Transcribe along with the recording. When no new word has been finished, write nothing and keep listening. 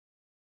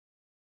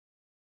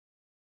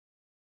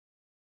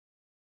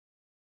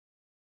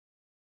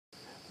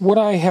What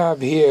I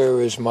have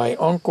here is my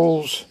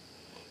uncle's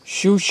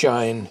shoe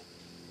shine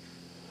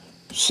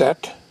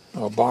set,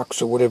 or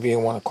box, or whatever you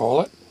want to call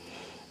it,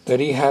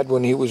 that he had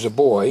when he was a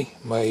boy.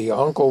 My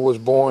uncle was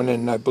born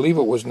in, I believe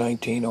it was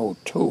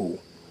 1902.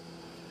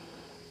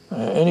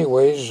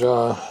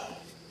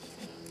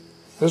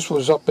 This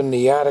was up in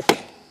the attic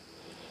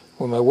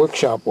where my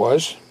workshop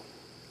was,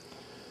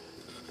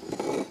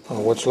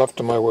 or what's left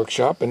of my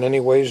workshop. And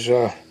anyways,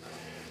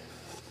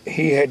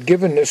 he had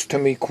given this to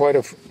me quite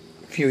a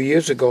few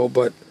years ago,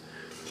 but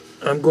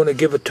I'm going to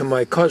give it to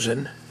my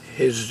cousin,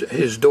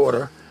 his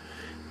daughter,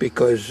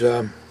 because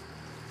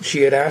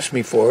she had asked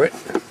me for it.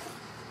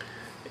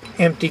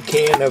 Empty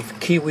can of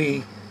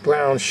kiwi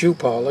brown shoe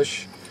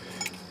polish,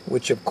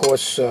 which of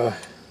course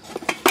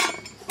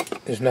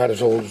is not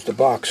as old as the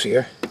box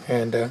here,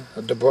 and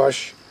the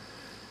brush,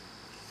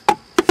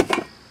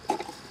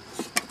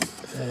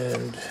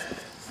 and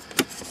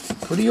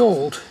pretty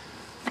old.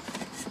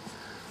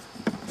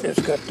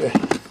 It's got the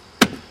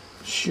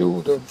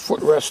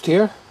footrest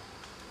here.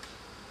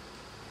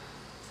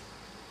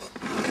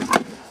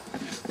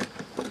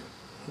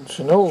 It's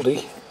an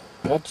oldie,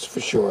 that's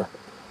for sure.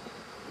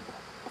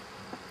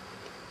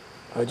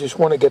 I just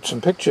want to get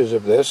some pictures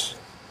of this.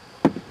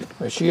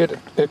 She had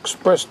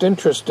expressed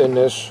interest in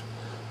this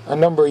a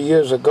number of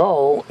years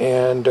ago,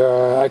 and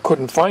I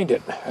couldn't find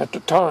it at the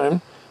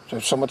time.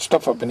 There's so much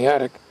stuff up in the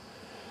attic.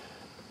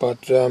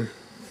 But I'm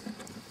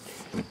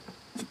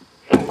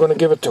going to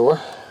give it to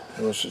her.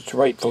 It's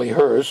rightfully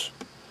hers.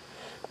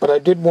 But I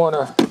did want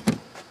to,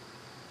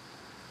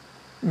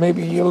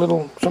 maybe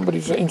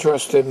somebody's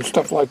interested in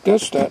stuff like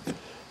this, that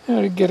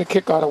get a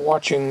kick out of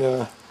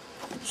watching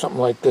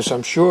something like this.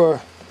 I'm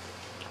sure.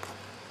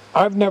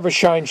 I've never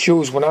shined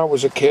shoes when I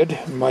was a kid.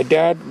 My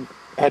dad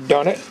had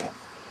done it.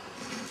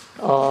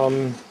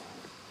 And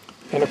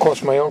of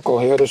course my uncle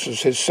here, this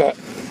is his set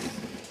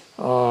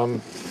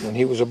when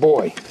he was a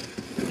boy.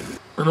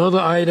 Another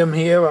item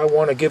here I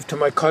want to give to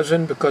my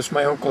cousin, because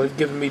my uncle had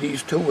given me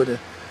these two, with the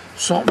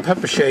salt and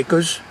pepper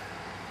shakers.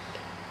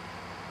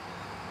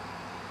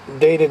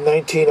 Dated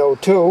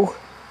 1902.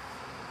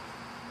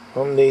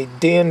 From the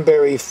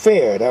Danbury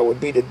Fair. That would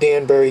be the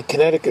Danbury,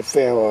 Connecticut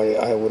Fair,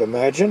 I would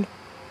imagine.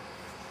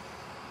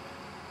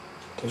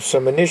 There's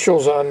some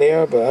initials on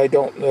there, but I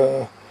don't,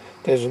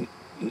 there's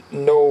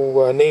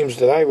no names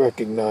that I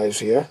recognize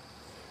here.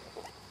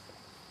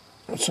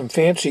 Some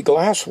fancy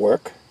glass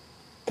work,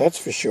 that's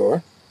for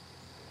sure.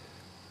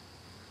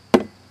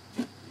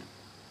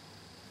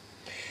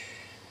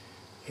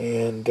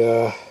 And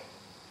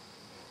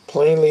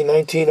plainly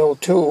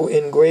 1902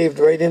 engraved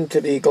right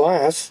into the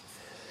glass.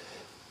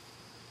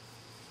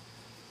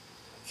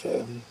 It's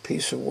a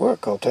piece of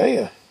work, I'll tell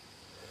you.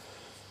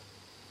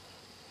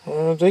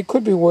 They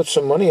could be worth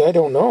some money, I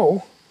don't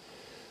know.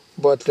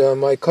 But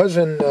my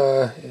cousin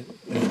is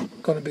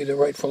going to be the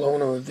rightful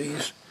owner of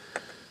these.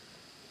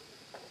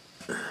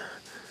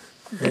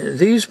 And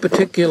these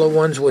particular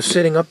ones were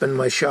sitting up in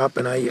my shop,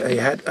 and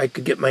I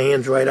could get my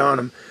hands right on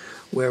them.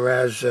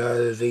 Whereas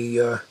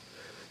the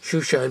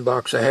shoe shine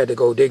box, I had to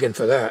go digging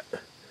for that.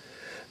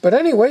 But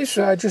anyways,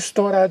 I just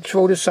thought I'd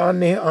throw this on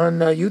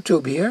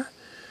YouTube here.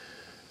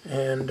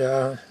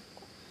 And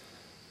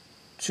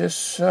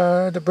just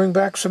to bring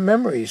back some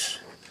memories.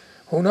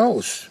 Who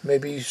knows?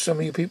 Maybe some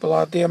of you people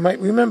out there might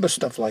remember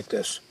stuff like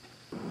this.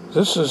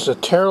 This is a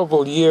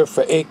terrible year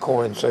for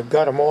acorns. I've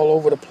got them all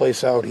over the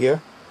place out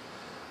here.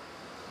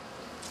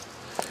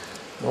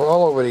 They're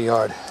all over the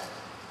yard.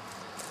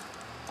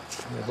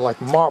 They're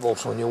like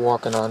marbles when you're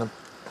walking on them.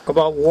 Talk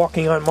about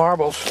walking on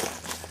marbles.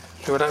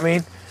 See what I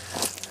mean?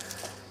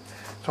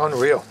 It's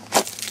unreal.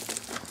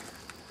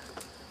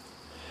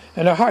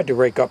 And they're hard to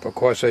rake up, of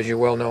course, as you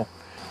well know.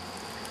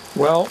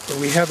 Well,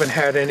 we haven't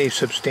had any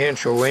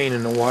substantial rain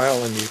in a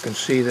while, and you can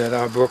see that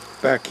our brook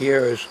back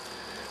here is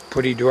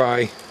pretty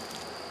dry.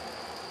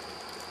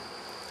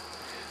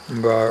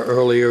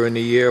 Earlier in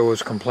the year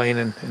was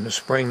complaining in the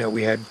spring that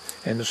we had,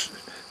 in the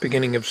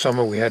beginning of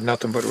summer, we had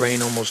nothing but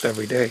rain almost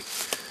every day.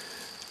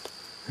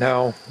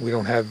 Now we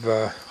don't have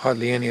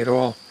hardly any at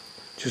all,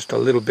 just a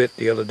little bit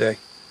the other day.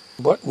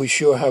 But we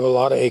sure have a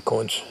lot of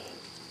acorns.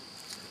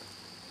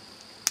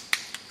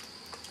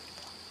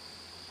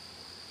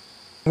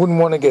 Wouldn't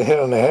want to get hit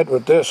on the head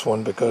with this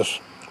one,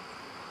 because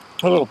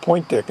a little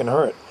point there can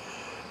hurt.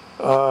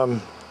 I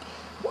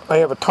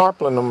have a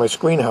tarpaulin on my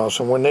screen house,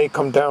 and when they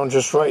come down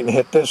just right and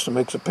hit this, it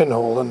makes a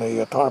pinhole in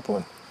the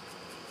tarpaulin.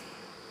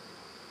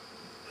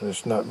 And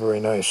it's not very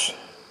nice.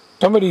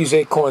 Some of these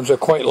acorns are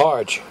quite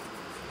large.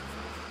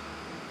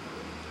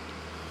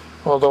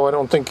 Although I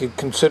don't think you'd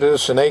consider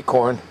this an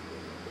acorn.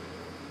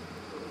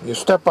 You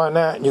step on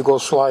that and you go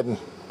sliding,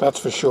 that's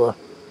for sure.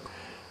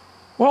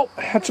 Well,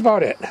 that's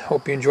about it.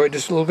 Hope you enjoyed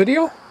this little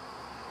video.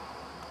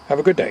 Have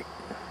a good day.